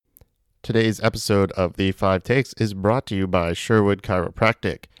Today's episode of The Five Takes is brought to you by Sherwood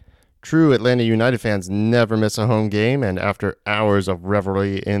Chiropractic. True Atlanta United fans never miss a home game, and after hours of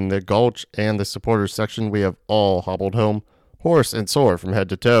revelry in the Gulch and the supporters section, we have all hobbled home, hoarse and sore from head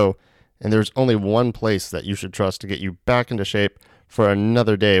to toe, and there's only one place that you should trust to get you back into shape for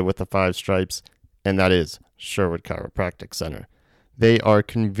another day with the Five Stripes, and that is Sherwood Chiropractic Center. They are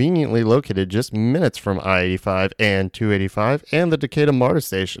conveniently located just minutes from I-85 and 285 and the Decatur MARTA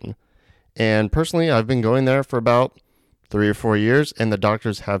station. And personally, I've been going there for about 3 or 4 years, and the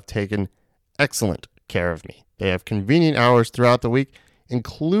doctors have taken excellent care of me. They have convenient hours throughout the week,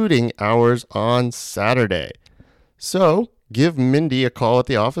 including hours on Saturday. So give Mindy a call at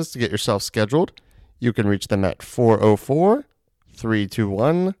the office to get yourself scheduled. You can reach them at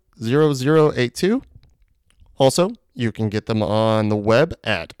 404-321-0082. Also, you can get them on the web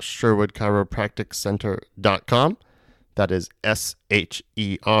at sherwoodchiropracticcenter.com. That is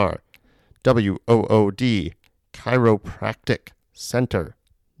SHERWOOD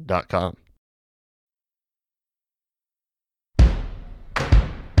chiropracticcenter.com.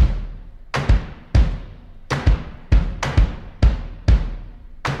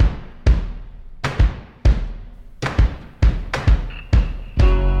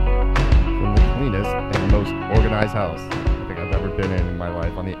 From the cleanest and most organized house I think I've ever been in my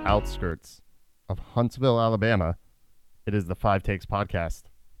life on the outskirts of Huntsville, Alabama, it is the Five Takes podcast.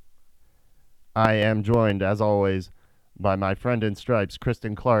 I am joined, as always, by my friend in stripes,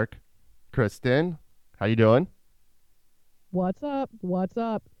 Kristen Clark. Kristen, how you doing? What's up? What's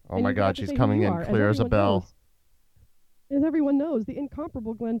up? Oh And my you God, forgot to she's say who coming you in are, clear as a everyone bell. knows. As everyone knows, the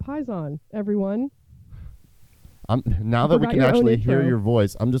incomparable Glenn Pison, everyone. Now that we Forgot can your own actually hear intro. your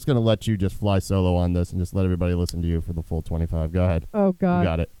voice, I'm just going to let you just fly solo on this and just let everybody listen to you for the full 25. Go ahead. Oh You God.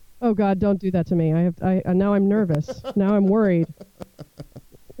 got it. Oh God, don't do that to me. Now I'm nervous. Now I'm worried.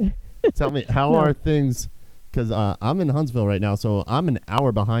 Tell me, how No. are things? Because I'm in Huntsville right now, so I'm an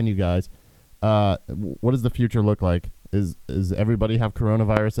hour behind you guys. What does the future look like? Is everybody have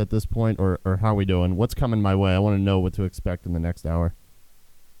coronavirus at this point, or how are we doing? What's coming my way? I want to know what to expect in the next hour.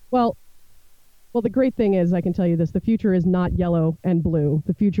 Well, the great thing is, I can tell you this: the future is not yellow and blue.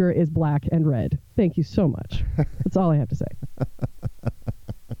 The future is black and red. Thank you so much. That's all I have to say.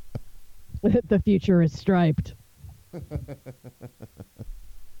 The future is striped.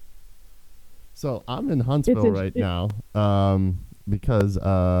 So I'm in Huntsville right now because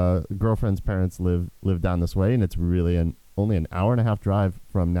girlfriend's parents live down this way, and it's really only an hour and a half drive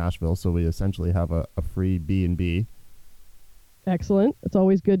from Nashville. So we essentially have a free B&B. Excellent. It's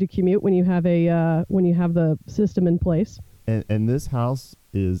always good to commute when you have the system in place. And this house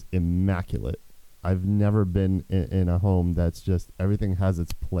is immaculate. I've never been in a home that's just everything has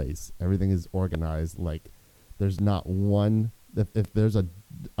its place. Everything is organized. Like there's not one. If there's a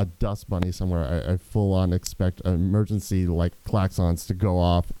dust bunny somewhere, I full on expect emergency like klaxons to go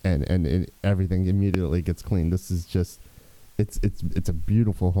off and everything immediately gets cleaned. This is just it's a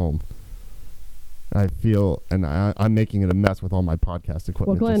beautiful home. I feel, and I'm making it a mess with all my podcast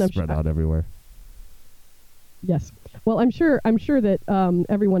equipment Glenn, just spread out everywhere. Yes. Well, I'm sure that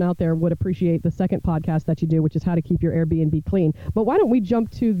everyone out there would appreciate the second podcast that you do, which is how to keep your Airbnb clean. But why don't we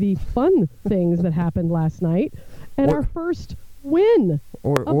jump to the fun things that happened last night and our first win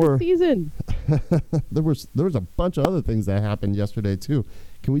of the season? there was a bunch of other things that happened yesterday too.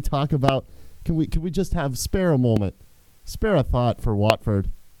 Can we talk about? Can we just have spare a moment, spare a thought for Watford?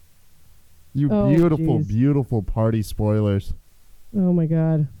 You beautiful party spoilers. Oh my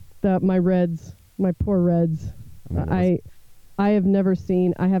God, my Reds, my poor Reds. I have never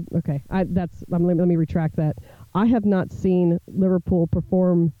seen. Let me retract that. I have not seen Liverpool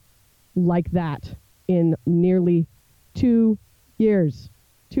perform like that in nearly 2 years.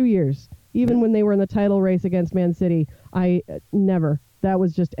 2 years. Even when they were in the title race against Man City, I never. That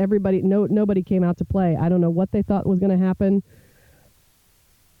was just everybody. Nobody came out to play. I don't know what they thought was going to happen.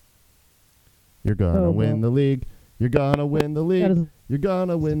 You're gonna win the league. You're gonna win the league. You're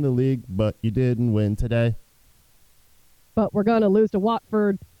gonna win the league, but you didn't win today. But we're gonna lose to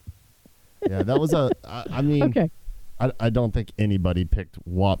Watford. Yeah, that was I mean, okay. I don't think anybody picked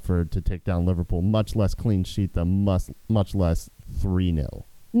Watford to take down Liverpool, much less clean sheet them, much less 3-0.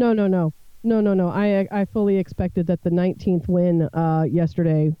 No. I fully expected that the 19th win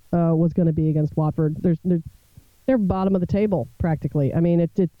yesterday was going to be against Watford. They're bottom of the table practically. I mean,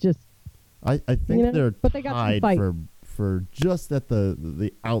 it just. I think they're but they got some tied fight. for just at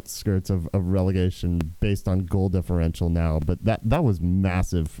the outskirts of relegation based on goal differential now. But that was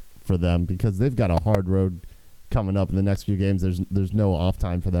massive for them because they've got a hard road coming up in the next few games. There's no off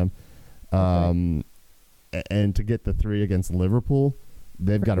time for them. And to get the 3 against Liverpool,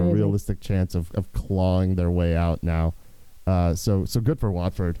 they've got a Amazing. realistic chance of clawing their way out now. So good for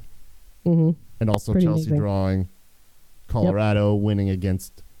Watford. Mm-hmm. And also Pretty Chelsea amazing. drawing, Colorado winning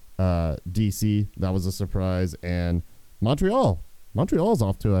against DC. That was a surprise. And Montreal's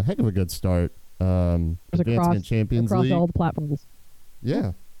off to a heck of a good start. Advancing in Champions across League. all the platforms.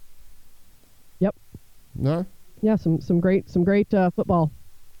 Yeah. Yep. No. Yeah, some great football.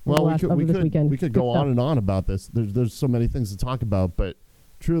 Well, this weekend. we could Good go stuff. on and on about this. There's so many things to talk about, but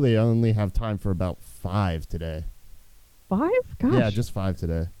truly, I only have time for about 5 today. 5? Gosh. Yeah, just 5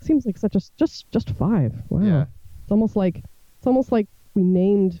 today. Seems like such a just 5. Wow. Yeah. It's almost like we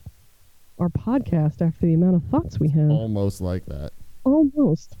named our podcast after the amount of thoughts we have. Almost like that.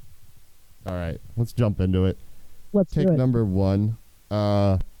 Almost. All right, let's jump into it. Let's Take do it. number 1.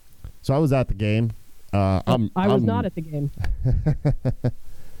 So I was at the game. I was not at the game.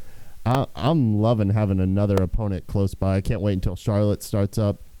 I'm loving having another opponent close by. I can't wait until Charlotte starts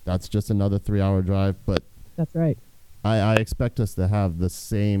up. That's just another 3-hour drive, but That's right. I expect us to have the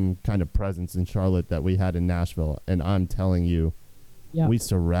same kind of presence in Charlotte that we had in Nashville, and I'm telling you, Yeah. we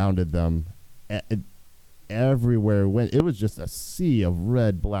surrounded them everywhere. It was just a sea of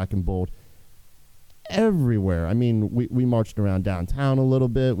red, black, and gold everywhere. I mean, we marched around downtown a little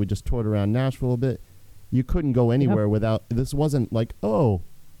bit. We just toured around Nashville a bit. You couldn't go anywhere without. This wasn't like, oh,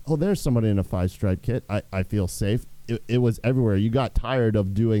 there's somebody in a 5-stripe kit. I feel safe. It was everywhere. You got tired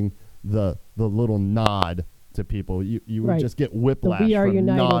of doing the little nod to people. You would Right. just get The whiplash We Are from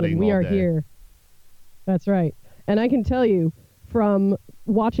United nodding and We all Are day. Here. That's right. And I can tell you from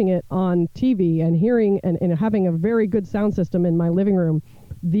watching it on TV and hearing and having a very good sound system in my living room,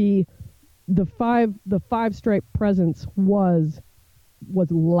 the 5-stripe presence was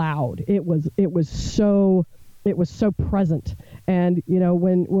loud. It was so present. And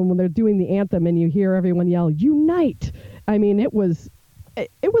when they're doing the anthem and you hear everyone yell "Unite," I mean it was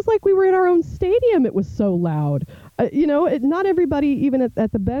like we were in our own stadium. It was so loud. Not everybody even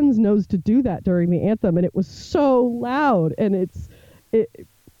at the Benz knows to do that during the anthem, and it was so loud. And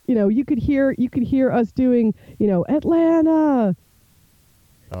you could hear us doing Atlanta.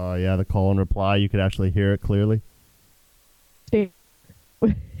 Oh yeah, the call and reply. You could actually hear it clearly. It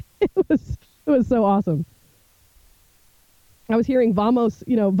was so awesome. I was hearing Vamos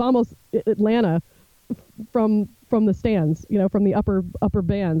Atlanta from the stands, from the upper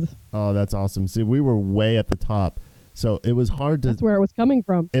bands. Oh, that's awesome. See, we were way at the top, so it was hard to. That's where it was coming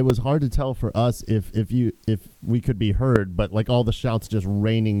from. It was hard to tell for us if we could be heard, but like all the shouts just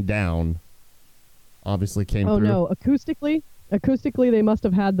raining down, obviously came through. Oh no, acoustically, they must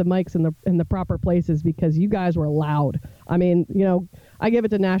have had the mics in the proper places because you guys were loud. I mean, I give it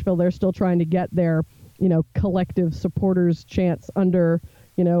to Nashville. They're still trying to get their, collective supporters chants under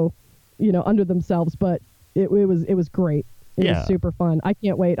themselves, but it was great. It was super fun. I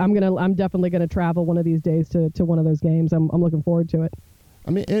can't wait. I'm definitely gonna travel one of these days to one of those games. I'm looking forward to it. I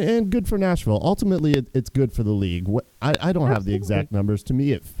mean, and good for Nashville. Ultimately, it's good for the league. I don't have the exact numbers. To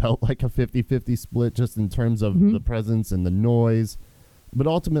me, it felt like a 50-50 split just in terms of the presence and the noise. But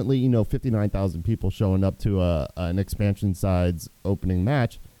ultimately, 59,000 people showing up to an expansion side's opening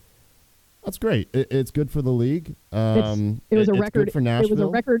match. That's great. It's good for the league. It was a record. Good for Nashville. It was a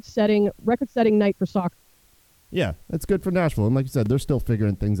record-setting night for soccer. Yeah, it's good for Nashville. And like you said, they're still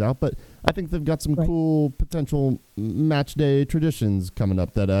figuring things out. But I think they've got some cool potential match day traditions coming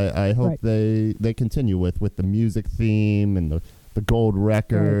up that I hope they continue with the music theme and the gold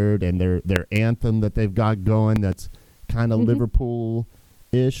record and their anthem that they've got going that's kind of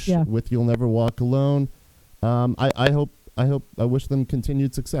Liverpool-ish with You'll Never Walk Alone. I wish them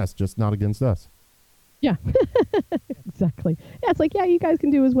continued success, just not against us. Yeah, exactly. Yeah, it's like, you guys can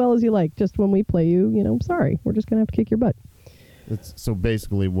do as well as you like. Just when we play you, sorry, we're just going to have to kick your butt. So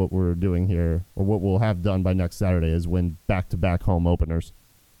basically what we're doing here, or what we'll have done by next Saturday, is win back-to-back home openers.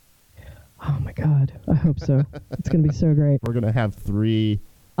 Oh, my God. I hope so. It's going to be so great. We're going to have 3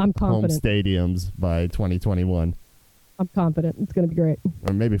 home stadiums by 2021. I'm confident. It's going to be great.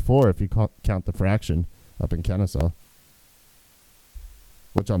 Or maybe 4 if you count the fraction up in Kennesaw,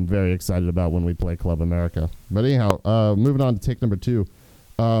 which I'm very excited about when we play Club America. But anyhow, moving on to take number 2.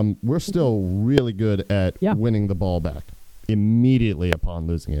 We're still really good at winning the ball back immediately upon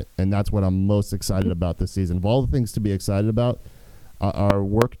losing it. And that's what I'm most excited about this season. Of all the things to be excited about, our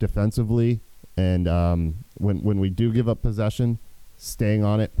work defensively, and when we do give up possession, staying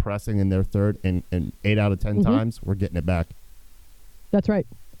on it, pressing in their third, and 8 out of 10 times, we're getting it back. That's right.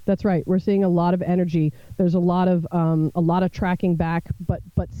 That's right. We're seeing a lot of energy. There's a lot of tracking back,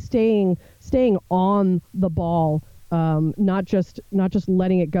 but staying on the ball, not just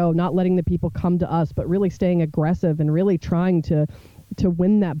letting it go, not letting the people come to us, but really staying aggressive and really trying to to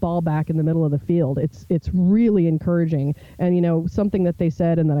win that ball back in the middle of the field. It's really encouraging. And something that they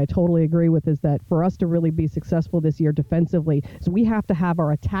said and that I totally agree with is that for us to really be successful this year defensively, is we have to have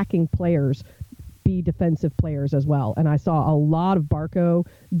our attacking players be defensive players as well. And I saw a lot of Barco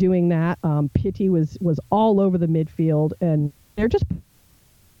doing that. Pitti was all over the midfield, and they're just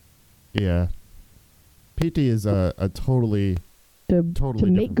Pitti is a totally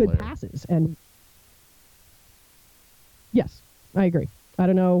make good player. passes. And yes, I agree. I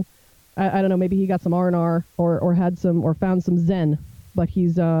don't know. I don't know. Maybe he got some R&R or had some or found some Zen, but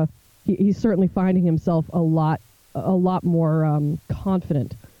he's certainly finding himself a lot more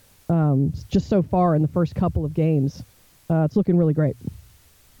confident. Just so far in the first couple of games, it's looking really great.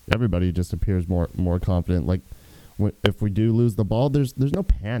 Everybody just appears more confident. Like if we do lose the ball, there's no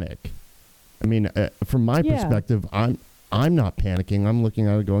panic. I mean, from my perspective, I'm not panicking. I'm looking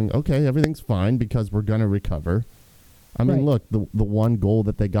at it going, okay, everything's fine because we're gonna recover. I mean, look, the one goal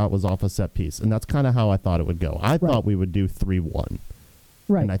that they got was off a set piece, and that's kind of how I thought it would go. I thought we would do 3-1.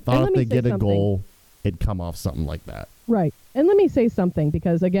 Right. And I thought if they get a goal, it'd come off something like that. Right. And let me say something,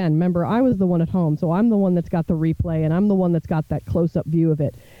 because, again, remember, I was the one at home, so I'm the one that's got the replay, and I'm the one that's got that close-up view of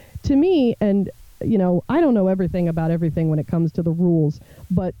it. To me, and, I don't know everything about everything when it comes to the rules,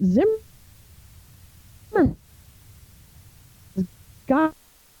 but Zimmer got...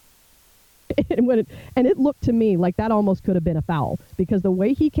 and it looked to me like that almost could have been a foul, because the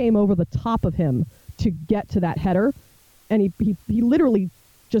way he came over the top of him to get to that header, and he literally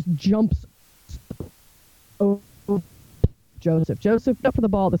just jumps over Joseph up for the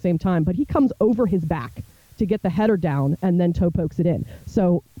ball at the same time, but he comes over his back to get the header down and then toe pokes it in.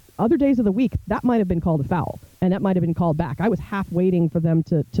 So other days of the week, that might have been called a foul, and that might have been called back. I was half waiting for them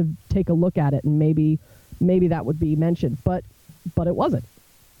to take a look at it, and maybe that would be mentioned, but it wasn't.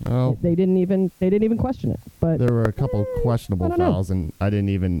 Oh, they didn't even question it. But there were a couple questionable fouls, and I didn't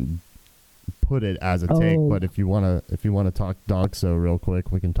even put it as a take. But if you wanna talk Dogso real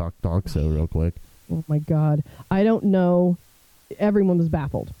quick, we can talk Dogso real quick. Oh my God, I don't know. Everyone was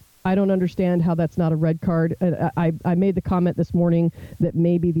baffled. I don't understand how that's not a red card. I made the comment this morning that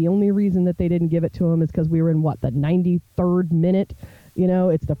maybe the only reason that they didn't give it to him is because we were in the 93rd minute.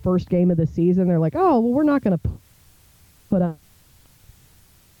 It's the first game of the season. They're like, oh well, we're not going to put up.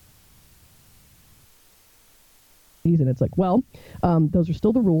 Season. It's like, well, those are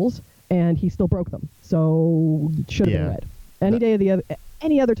still the rules, and he still broke them, so should have been red.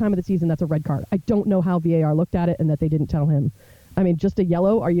 Any other time of the season, that's a red card. I don't know how VAR looked at it and that they didn't tell him. I mean, just a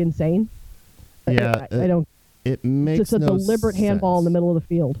yellow? Are you insane? Yeah, I don't. It makes it's just a deliberate handball in the middle of the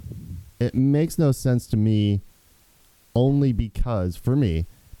field. It makes no sense to me, only because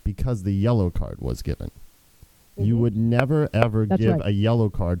the yellow card was given. Mm-hmm. You would never ever give a yellow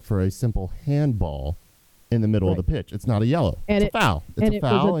card for a simple handball in the middle of the pitch. It's not a yellow. It's a foul. It's a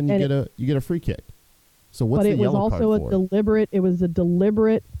foul, and you get a free kick. So what's the yellow card for? But it was a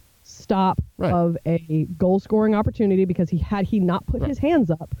deliberate stop of a goal scoring opportunity, because had he not put his hands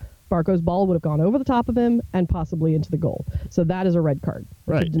up, Barco's ball would have gone over the top of him and possibly into the goal. So that is a red card.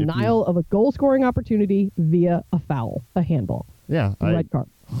 It's a denial of a goal scoring opportunity via a foul, a handball. Yeah, red card.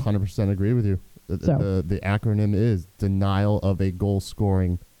 100% agree with you. The acronym is denial of a goal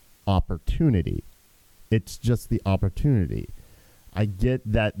scoring opportunity. It's just the opportunity. I get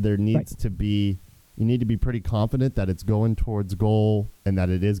that there needs to be, you need to be pretty confident that it's going towards goal and that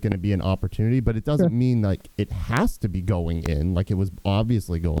it is going to be an opportunity, but it doesn't mean like it has to be going in, like it was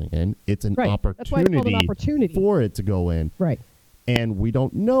obviously going in. It's an opportunity for it to go in. Right. And we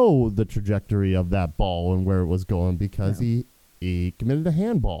don't know the trajectory of that ball and where it was going because he committed a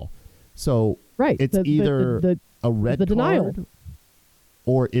handball. So it's either a red card denial,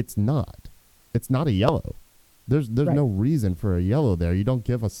 or it's not. It's not a yellow. There's no reason for a yellow there. You don't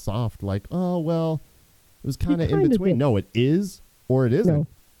give a soft like, oh, well, it was kind of in between. No, it is or it isn't. No,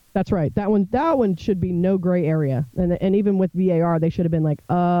 that's right. That one should be no gray area. And even with VAR, they should have been like,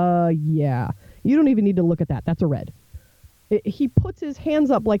 yeah. You don't even need to look at that. That's a red. He puts his hands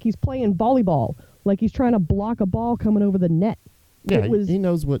up like he's playing volleyball, like he's trying to block a ball coming over the net. Yeah, he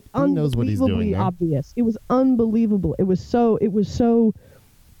knows what he's doing. Obvious. It was unbelievable. It was so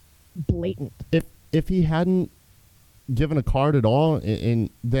blatant. If he hadn't given a card at all, and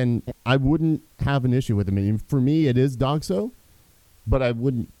then I wouldn't have an issue with him. I mean, for me, it is Dogso, but I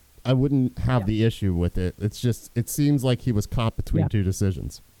wouldn't have the issue with it. It's just it seems like he was caught between two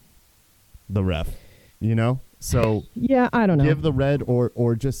decisions. The ref, So I don't know. Give the red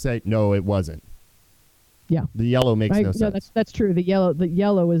or just say no, it wasn't. Yeah, the yellow makes no sense. That's true. The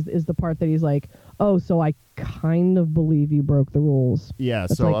yellow is the part that he's like, oh, so I kind of believe you broke the rules. Yeah,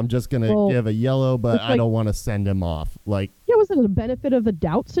 It's so like, I'm just going to well, give a yellow, but it's I like- don't want to send him off. Like, Yeah, was it a benefit of the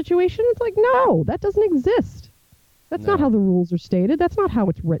doubt situation? It's like, no, that doesn't exist. That's not No. how the rules are stated. That's not how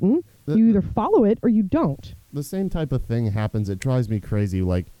it's written. The- You either follow it or you don't. the same type of thing happens. It drives me crazy.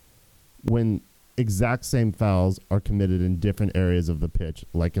 Like, when exact same fouls are committed in different areas of the pitch.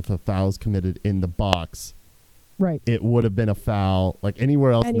 Like, if a foul is committed in the box, Right. it would have been a foul like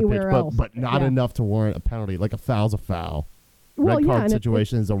anywhere else in the Anywhere pitch, else, but not yeah. enough to warrant a penalty. Like, a foul's a foul. Well, Red yeah, card and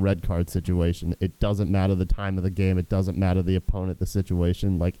situation is a red card situation. It doesn't matter the time of the game. It doesn't matter the opponent, the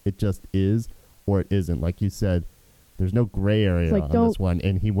situation. Like, it just is or it isn't. Like you said, there's no gray area like, on don't- this one,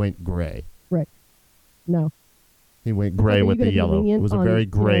 and he went gray. No. He went It's like, gray are you with the gonna be yellow. It lenient was a on, very you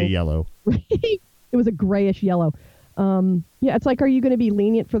gray know, yellow. It was a grayish yellow. Yeah, it's like, are you going to be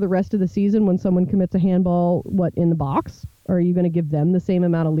lenient for the rest of the season when someone commits a handball, in the box? Or are you going to give them the same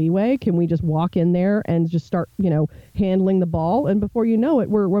amount of leeway? Can we just walk in there and just start, handling the ball? And before you know it,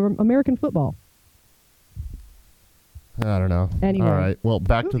 we're American football. I don't know. Anyway, all right. Well,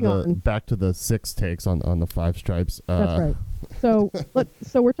 moving on. back to the 6 takes on the 5 stripes. That's right. So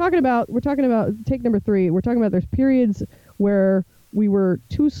we're talking about take number 3. We're talking about there's periods where we were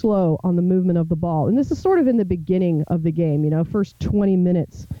too slow on the movement of the ball, and this is sort of in the beginning of the game. First 20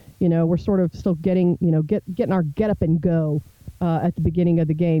 minutes. We're sort of still getting getting our get up and go at the beginning of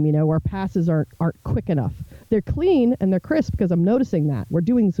the game. Our passes aren't quick enough. They're clean and they're crisp because I'm noticing that we're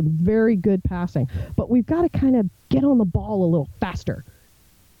doing some very good passing, but we've got to kind of get on the ball a little faster.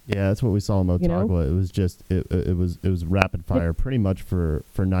 Yeah, that's what we saw in Motagua. It was just it was rapid fire pretty much for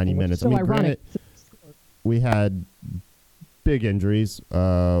 90 Which minutes. is so ironic. Granted, we had big injuries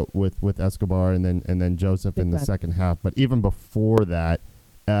with Escobar and then Joseph in the Big time. second half, but even before that,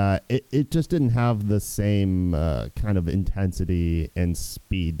 it just didn't have the same kind of intensity and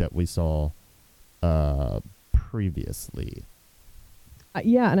speed that we saw previously.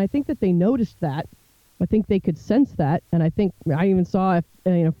 Yeah, and I think that they noticed that. I think they could sense that, and I think I even saw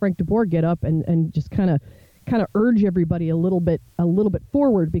Frank de Boer get up and just kind of urge everybody a little bit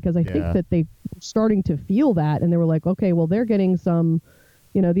forward, because I think that they were starting to feel that, and they were like, okay, well, they're getting some,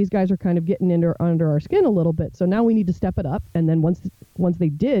 these guys are kind of getting under our skin a little bit, so now we need to step it up. And then once they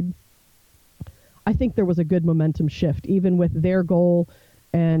did, I think there was a good momentum shift, even with their goal.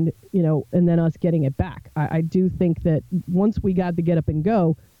 And, and then us getting it back. I do think that once we got the get up and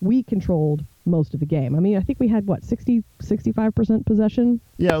go, we controlled most of the game. I mean, I think we had 65% possession.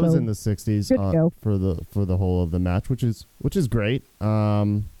 Yeah, it was So, in the 60s good to go. for the whole of the match, which is great.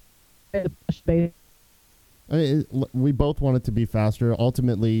 We both wanted to be faster.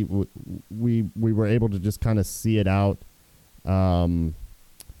 Ultimately, we were able to just kind of see it out.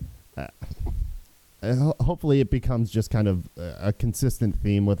 Hopefully it becomes just kind of a consistent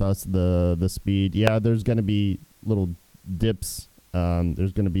theme with us, the speed. Yeah, there's going to be little dips.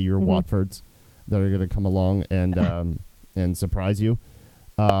 There's going to be your Watfords that are going to come along and surprise you.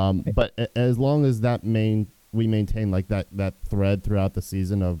 But as long as we maintain like that thread throughout the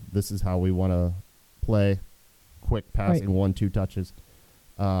season of this is how we want to play, quick passing, 1-2 touches,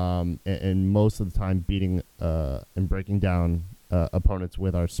 and most of the time beating and breaking down opponents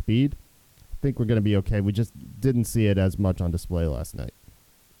with our speed, I think we're going to be okay. We just didn't see it as much on display last night.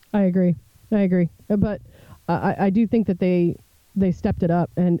 I agree. But I do think that they stepped it up,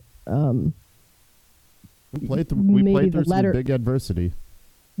 and We played maybe through the latter- some big adversity.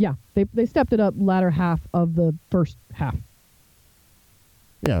 yeah, they stepped it up latter half of the first half.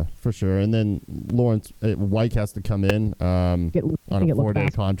 Yeah, for sure. And then Lawrence White has to come in on a 4-day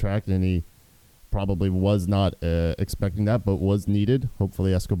contract, and he probably was not expecting that, but was needed.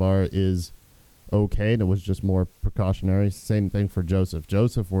 Hopefully Escobar is okay, and it was just more precautionary. Same thing for Joseph.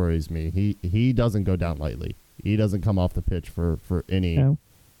 Joseph worries me. He doesn't go down lightly. He doesn't come off the pitch for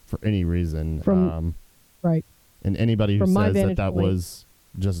any reason. Right. And anybody who From my says vantage that point- was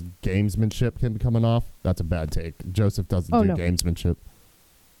just gamesmanship, him coming off, that's a bad take. Joseph doesn't do no. gamesmanship.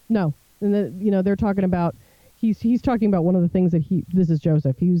 No, and they're talking about he's talking about one of the things that this is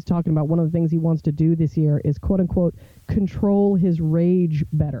Joseph. He's talking about one of the things he wants to do this year is quote unquote control his rage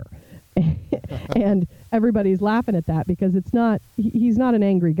better. And everybody's laughing at that because he's not an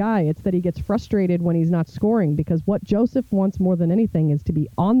angry guy. It's that he gets frustrated when he's not scoring, because what Joseph wants more than anything is to be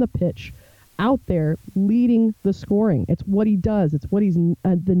on the pitch, out there leading the scoring. It's what he does. It's what he's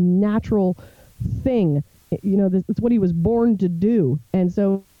the natural thing. It's what he was born to do. And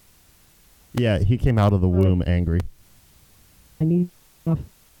so Yeah, he came out of the womb angry.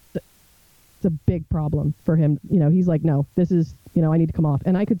 It's a big problem for him. He's like, no, this is, I need to come off.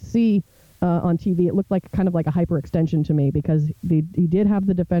 And I could see on TV. It looked like kind of like a hyperextension to me because he did have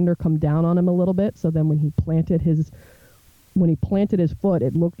the defender come down on him a little bit. So then when he planted his foot,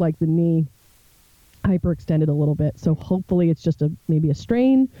 it looked like the knee hyperextended a little bit. So hopefully it's just maybe a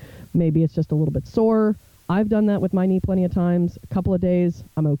strain, maybe it's just a little bit sore. I've done that with my knee plenty of times. A couple of days,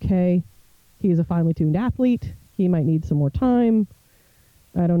 I'm okay. He's a finely tuned athlete. He might need some more time.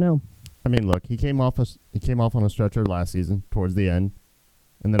 I don't know. I mean, look, he came off on a stretcher last season towards the end,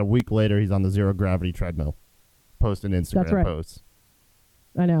 and then a week later he's on the zero gravity treadmill, posting Instagram posts.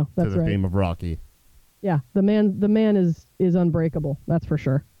 I know, that's to the theme of Rocky. Yeah, the man is unbreakable. That's for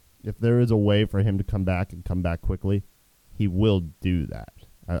sure. If there is a way for him to come back and come back quickly, he will do that.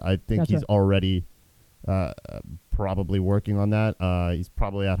 I think he's already probably working on that. He's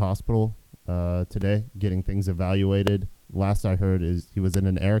probably at hospital today getting things evaluated. Last I heard is he was in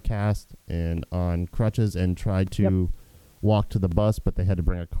an air cast and on crutches and tried to walk to the bus, but they had to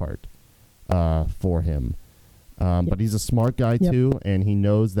bring a cart for him. But he's a smart guy too, and he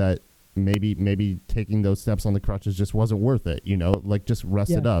knows that maybe taking those steps on the crutches just wasn't worth it. Like just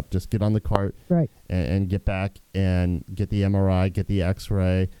rest it up, just get on the cart, and get back and get the MRI, get the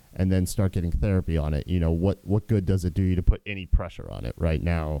X-ray, and then start getting therapy on it. What good does it do you to put any pressure on it right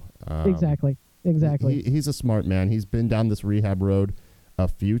now? Exactly. He's a smart man. He's been down this rehab road a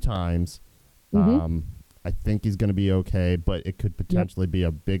few times. I think he's going to be okay, but it could potentially be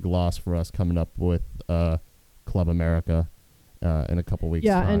a big loss for us coming up with Club America in a couple weeks'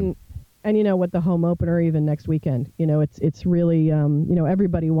 time. And with the home opener even next weekend, it's really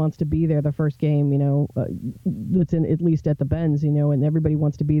everybody wants to be there the first game, that's in at least at the Benz, and everybody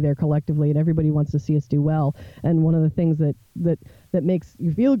wants to be there collectively and everybody wants to see us do well. And one of the things that makes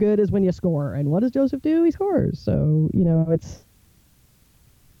you feel good is when you score. And what does Joseph do? He scores. So, it's.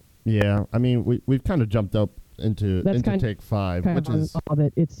 Yeah, I mean, we've kind of jumped up into take 5, which is all of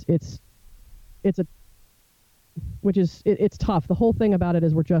it. It's tough. The whole thing about it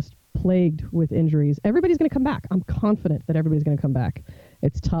is we're just plagued with injuries. Everybody's going to come back. I'm confident that everybody's going to come back.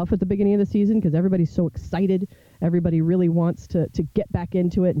 It's tough at the beginning of the season because everybody's so excited. Everybody really wants to get back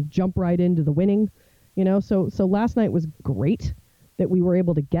into it and jump right into the winning. So last night was great that we were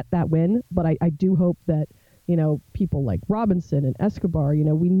able to get that win, but I do hope that people like Robinson and Escobar,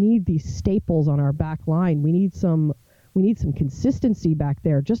 we need these staples on our back line. We need some consistency back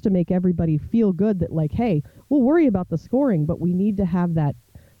there just to make everybody feel good that like, hey, we'll worry about the scoring, but we need to have that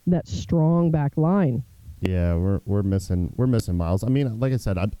strong back line. Yeah, we're missing Miles. I mean, like I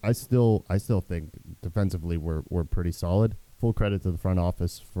said, I still think defensively we're pretty solid. Full credit to the front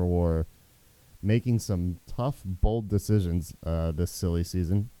office for making some tough, bold decisions this silly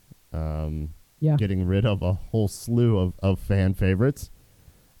season. Getting rid of a whole slew of fan favorites.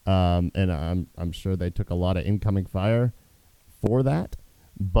 And I'm sure they took a lot of incoming fire for that,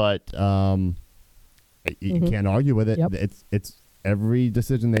 but you can't argue with it. Yep. It's every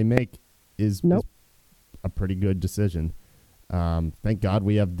decision they make is a pretty good decision. Thank God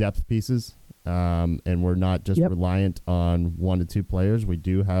we have depth pieces, and we're not just reliant on 1 to 2 players. We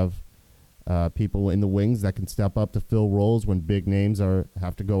do have people in the wings that can step up to fill roles when big names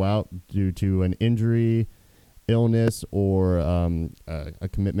have to go out due to an injury, illness, or a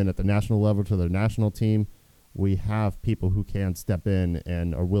commitment at the national level to their national team. We have people who can step in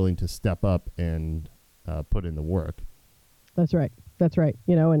and are willing to step up and put in the work. That's right.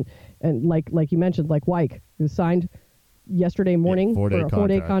 And like you mentioned, like Wyke, who signed yesterday morning for a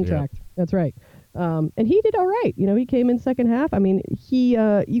 4-day contract. Yeah. That's right. And he did all right. He came in second half. I mean,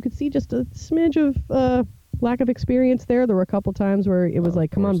 you could see just a smidge of lack of experience there. There were a couple times where it was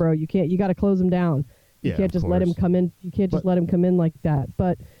like, come on, bro, you got to close him down. You can't just let him come in. You can't just let him come in like that.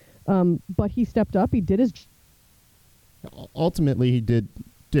 But he stepped up. He did his. Ultimately, he did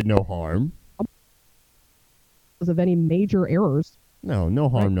no harm. Of any major errors. No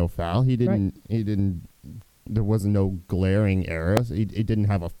harm, no foul. He didn't. There wasn't no glaring errors. He didn't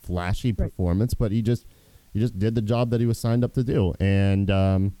have a flashy performance, but he just did the job that he was signed up to do. And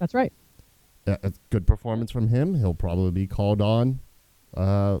that's right. A good performance from him. He'll probably be called on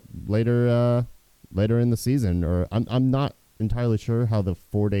later in the season. Or I'm not entirely sure how the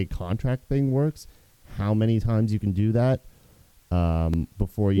 4-day contract thing works. How many times you can do that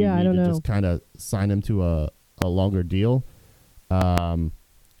before you need to just kind of sign him to a longer deal.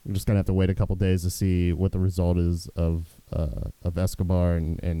 We're just gonna have to wait a couple days to see what the result is of Escobar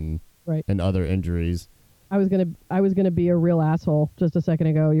and other injuries. I was gonna be a real asshole just a second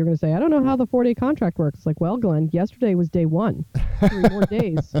ago. You're gonna say, I don't know how the 4-day contract works. It's like, well, Glenn, yesterday was day 1. 3 more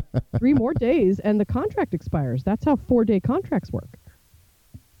days. 3 more days and the contract expires. That's how 4-day contracts work.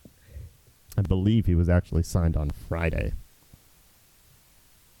 I believe he was actually signed on Friday.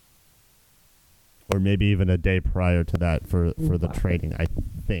 or maybe even a day prior to that for the training, I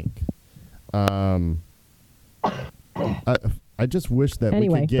think. I just wish that we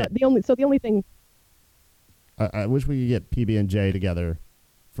could get the only thing. I wish we could get PB&J together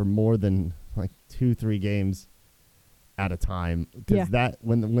for more than like 2-3 games at a time, because that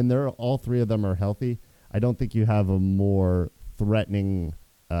when they're all three of them are healthy, I don't think you have a more threatening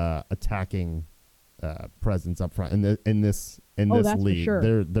attacking presence up front in this league.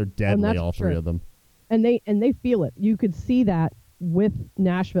 Sure. They're deadly, all three of them, and they feel it. You could see that with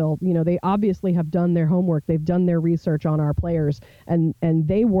Nashville. You know, they obviously have done their homework. They've done their research on our players, and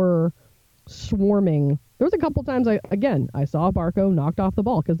they were swarming. There was a couple times I saw Barco knocked off the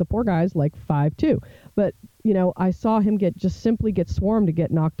ball because the poor guy's like 5'2", but you know, I saw him simply get swarmed to get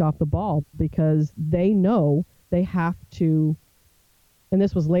knocked off the ball because they know they have to. And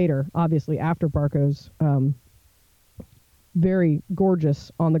this was later, obviously after Barco's very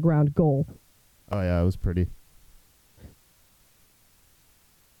gorgeous on the ground goal. Oh yeah, it was pretty.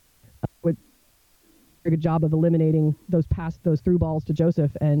 With a good job of eliminating those through balls to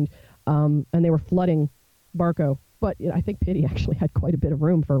Joseph, and they were flooding Barco. But I think Pitti actually had quite a bit of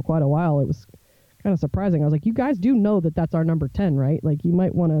room for quite a while. It was kind of surprising. I was like, you guys do know that that's our number 10, right? Like, you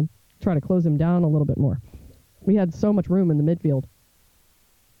might want to try to close him down a little bit more. We had so much room in the midfield.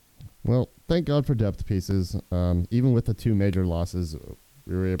 Well, thank God for depth pieces. Even with the 2 major losses,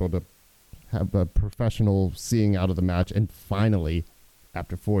 we were able to have a professional seeing out of the match and finally,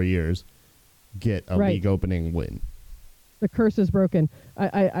 after 4 years, get a league opening win. The curse is broken.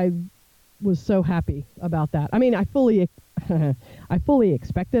 I was so happy about that. I mean, I fully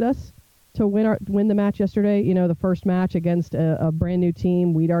expected us to win the match yesterday. You know, the first match against a brand new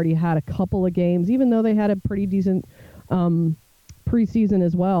team. We'd already had a couple of games, even though they had a pretty decent preseason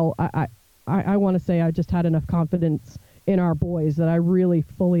as well. I want to say I just had enough confidence in our boys that I really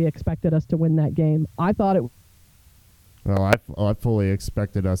fully expected us to win that game. I thought it. Well, I fully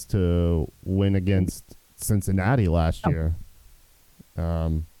expected us to win against Cincinnati last year.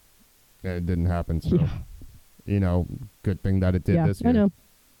 It didn't happen, so you know, good thing that it did this year. I know.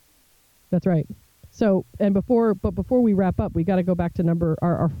 That's right. So, and before we wrap up, we got to go back to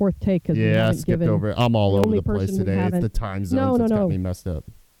our fourth take because I skipped over it. I'm all over the place today. It's the time zones that's got me messed up.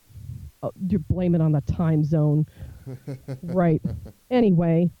 Oh, you blame it on the time zone, right?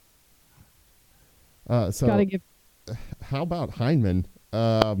 Anyway, so gotta give. How about Hyndman?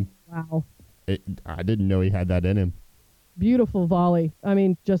 Wow. I didn't know he had that in him. Beautiful volley. I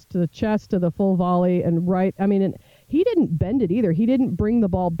mean, just to the chest, to the full volley, and right. I mean, and he didn't bend it either. He didn't bring the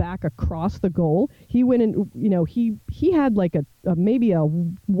ball back across the goal. He went in. You know, he had like maybe a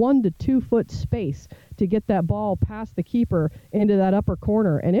 1 to 2 foot space to get that ball past the keeper into that upper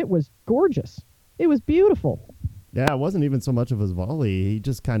corner, and it was gorgeous. It was beautiful. Yeah, it wasn't even so much of his volley. He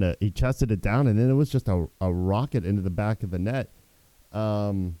just he chested it down, and then it was just a rocket into the back of the net.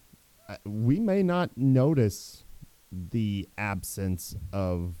 We may not notice the absence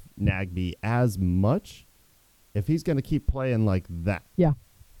of Nagbe as much if he's going to keep playing like that. Yeah.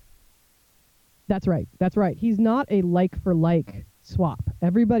 That's right. That's right. He's not a like-for-like swap.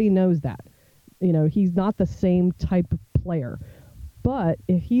 Everybody knows that. You know, he's not the same type of player. But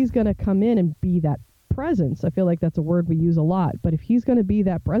if he's going to come in and be that presence, I feel like that's a word we use a lot, but if he's going to be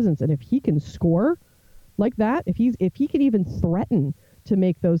that presence and if he can score like that, if he can even threaten to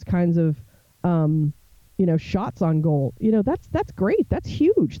make those kinds of shots on goal, that's great. That's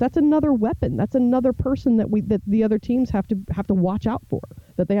huge. That's another weapon. That's another person that the other teams have to watch out for,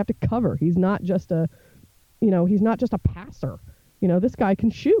 that they have to cover. He's not just a passer. This guy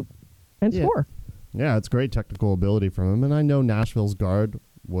can shoot and score. Yeah, it's great technical ability from him, and I know Nashville's guard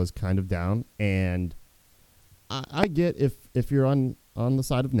was kind of down, and I get if you're on the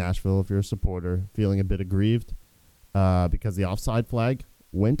side of Nashville, if you're a supporter, feeling a bit aggrieved because the offside flag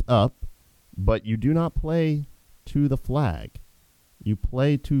went up, but you do not play to the flag. You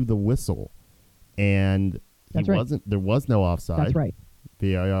play to the whistle. And there was no offside. That's right.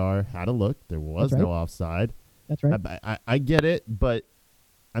 VAR had a look. There was no offside. That's right. I get it, but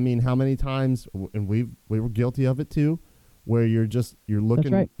I mean, how many times, and we were guilty of it too, where you're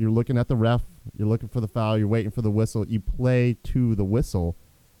looking at the ref, you're looking for the foul, you're waiting for the whistle, you play to the whistle.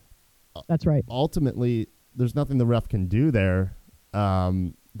 That's right. Ultimately, there's nothing the ref can do there.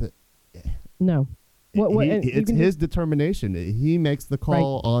 No. It's his determination. He makes the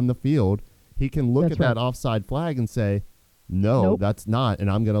call on the field. He can look at that offside flag and say, no, that's not,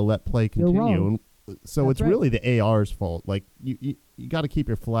 and I'm going to let play continue. So it's really the AR's fault. Like, you got to keep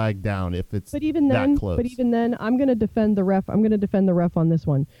your flag down if it's that close. But even then, I'm going to defend the ref. I'm going to defend the ref on this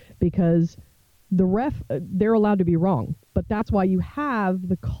one because the ref, they're allowed to be wrong. But that's why you have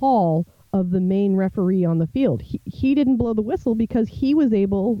the call of the main referee on the field. He didn't blow the whistle because he was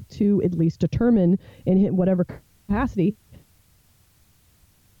able to at least determine in whatever capacity.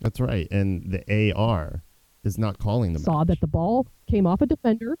 That's right. And the AR is not calling the saw match. that the ball came off a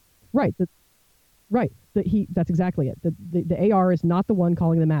defender. Right. That's exactly it. The AR is not the one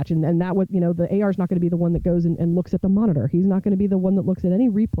calling the match. And that was, the AR is not going to be the one that goes and looks at the monitor. He's not going to be the one that looks at any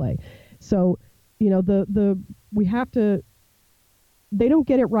replay. So, we have to, they don't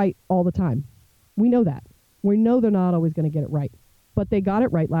get it right all the time. We know that. We know they're not always going to get it right. But they got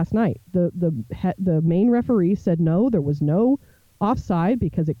it right last night. The main referee said no, there was no offside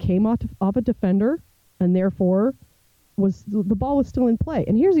because it came off a defender, and therefore the ball was still in play.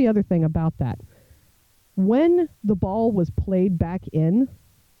 And here's the other thing about that. When the ball was played back in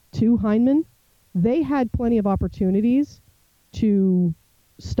to Hyndman, they had plenty of opportunities to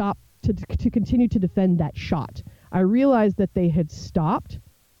stop, to continue to defend that shot. I realized that they had stopped,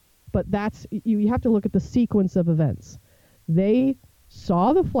 but that's, you have to look at the sequence of events. They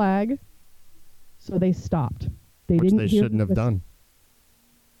saw the flag, so they stopped. Which they shouldn't have done.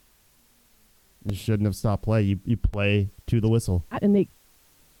 You shouldn't have stopped play. You play to the whistle. And they, a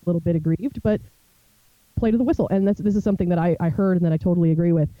little bit aggrieved, but play to the whistle. And this is something that I heard and that I totally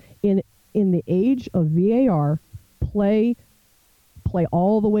agree with. In the age of VAR, play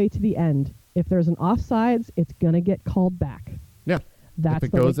all the way to the end. If there's an offsides, it's going to get called back. Yeah. That's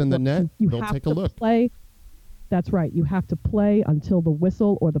if it goes in the net, they'll take a look. That's right. You have to play until the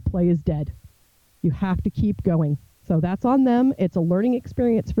whistle or the play is dead. You have to keep going. So that's on them. It's a learning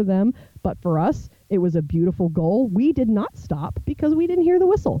experience for them. But for us, it was a beautiful goal. We did not stop because we didn't hear the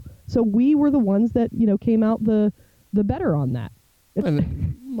whistle. So we were the ones that, came out the better on that.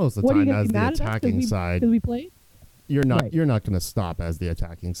 And most of the time, as the attacking side, because we played, you're not going to stop as the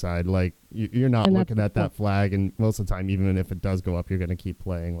attacking side. Like you're not looking at that flag, and most of the time, even if it does go up, you're going to keep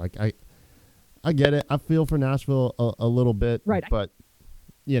playing. Like I get it. I feel for Nashville a little bit, right? But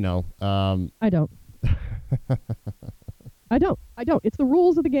I don't. I don't. It's the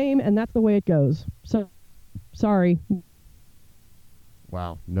rules of the game, and that's the way it goes. So, sorry.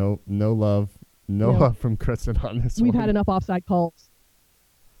 Wow. No love. No love from Kristen on this one. We've had enough offside calls.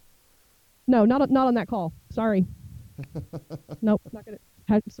 No, not on that call. Sorry. Nope. Not gonna.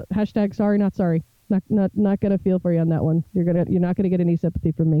 Hashtag sorry, not sorry. Not gonna feel for you on that one. You're not gonna get any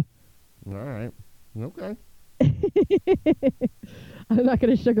sympathy from me. All right. Okay. I'm not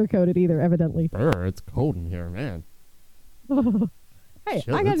gonna sugarcoat it either. Evidently. It's cold in here, man. Hey,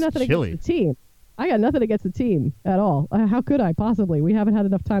 I got nothing against the team. I got nothing against the team at all. How could I possibly? We haven't had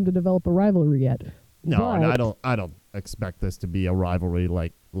enough time to develop a rivalry yet. No, and I don't expect this to be a rivalry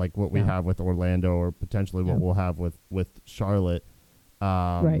like what we have with Orlando or potentially what we'll have with Charlotte.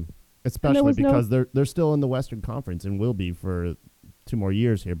 Right. Especially because they're still in the Western Conference and will be for 2 more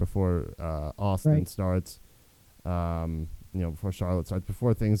years here before Austin starts. Before Charlotte starts,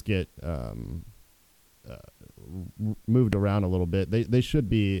 before things get moved around a little bit. They should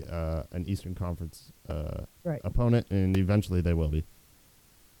be an Eastern Conference opponent, and eventually they will be.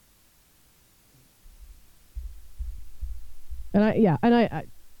 And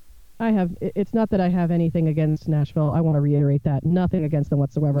I have. It's not that I have anything against Nashville. I want to reiterate that nothing against them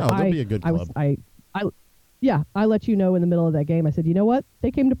whatsoever. No, they'll be a good club. I let you know in the middle of that game. I said, you know what?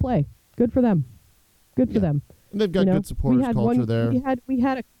 They came to play. Good for them. Good for them. And they've got good supporters culture there.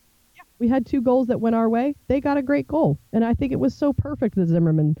 We had 2 goals that went our way. They got a great goal, and I think it was so perfect that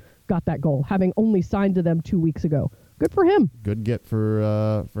Zimmerman got that goal, having only signed to them 2 weeks ago. Good for him. Good get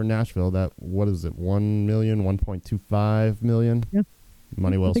for Nashville. That, what is it, 1 million, 1.25 million? Yeah.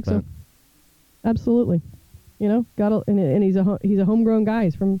 Money well spent. So. Absolutely. And he's a homegrown guy.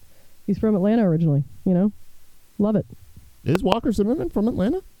 He's from Atlanta originally. Love it. Is Walker Zimmerman from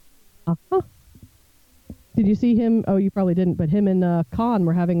Atlanta? Uh-huh. Did you see him? Oh, you probably didn't. But him and Khan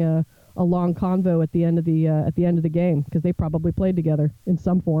were having a long convo at the end of the game because they probably played together in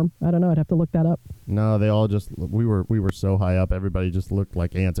some form. I don't know. I'd have to look that up. No, they all just we were so high up. Everybody just looked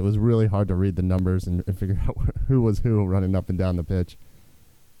like ants. It was really hard to read the numbers and figure out who was who running up and down the pitch.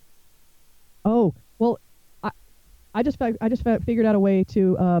 Oh well, I just figured out a way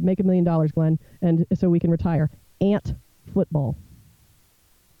to make $1 million, Glenn, and so we can retire. Ant football.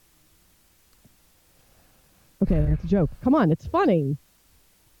 Okay, that's a joke. Come on, it's funny.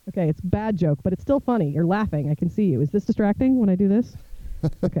 Okay, it's a bad joke, but it's still funny. You're laughing. I can see you. Is this distracting when I do this?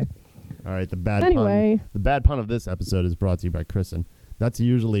 Okay. All right, the bad pun of this episode is brought to you by Kristen. That's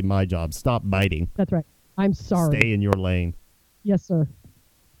usually my job. Stop biting. That's right. I'm sorry. Stay in your lane. Yes, sir.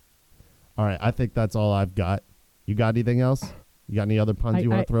 All right, I think that's all I've got. You got anything else? You got any other puns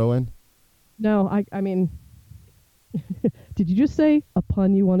you want to throw in? No, I mean, did you just say a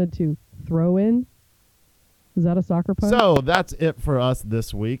pun you wanted to throw in. Is that a soccer pun? So that's it for us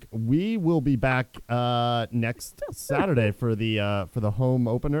this week. We will be back next Saturday for the home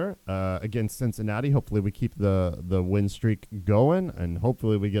opener against Cincinnati. Hopefully we keep the win streak going, and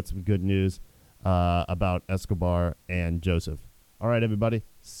hopefully we get some good news about Escobar and Joseph. All right, everybody.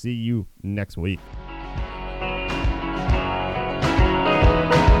 See you next week.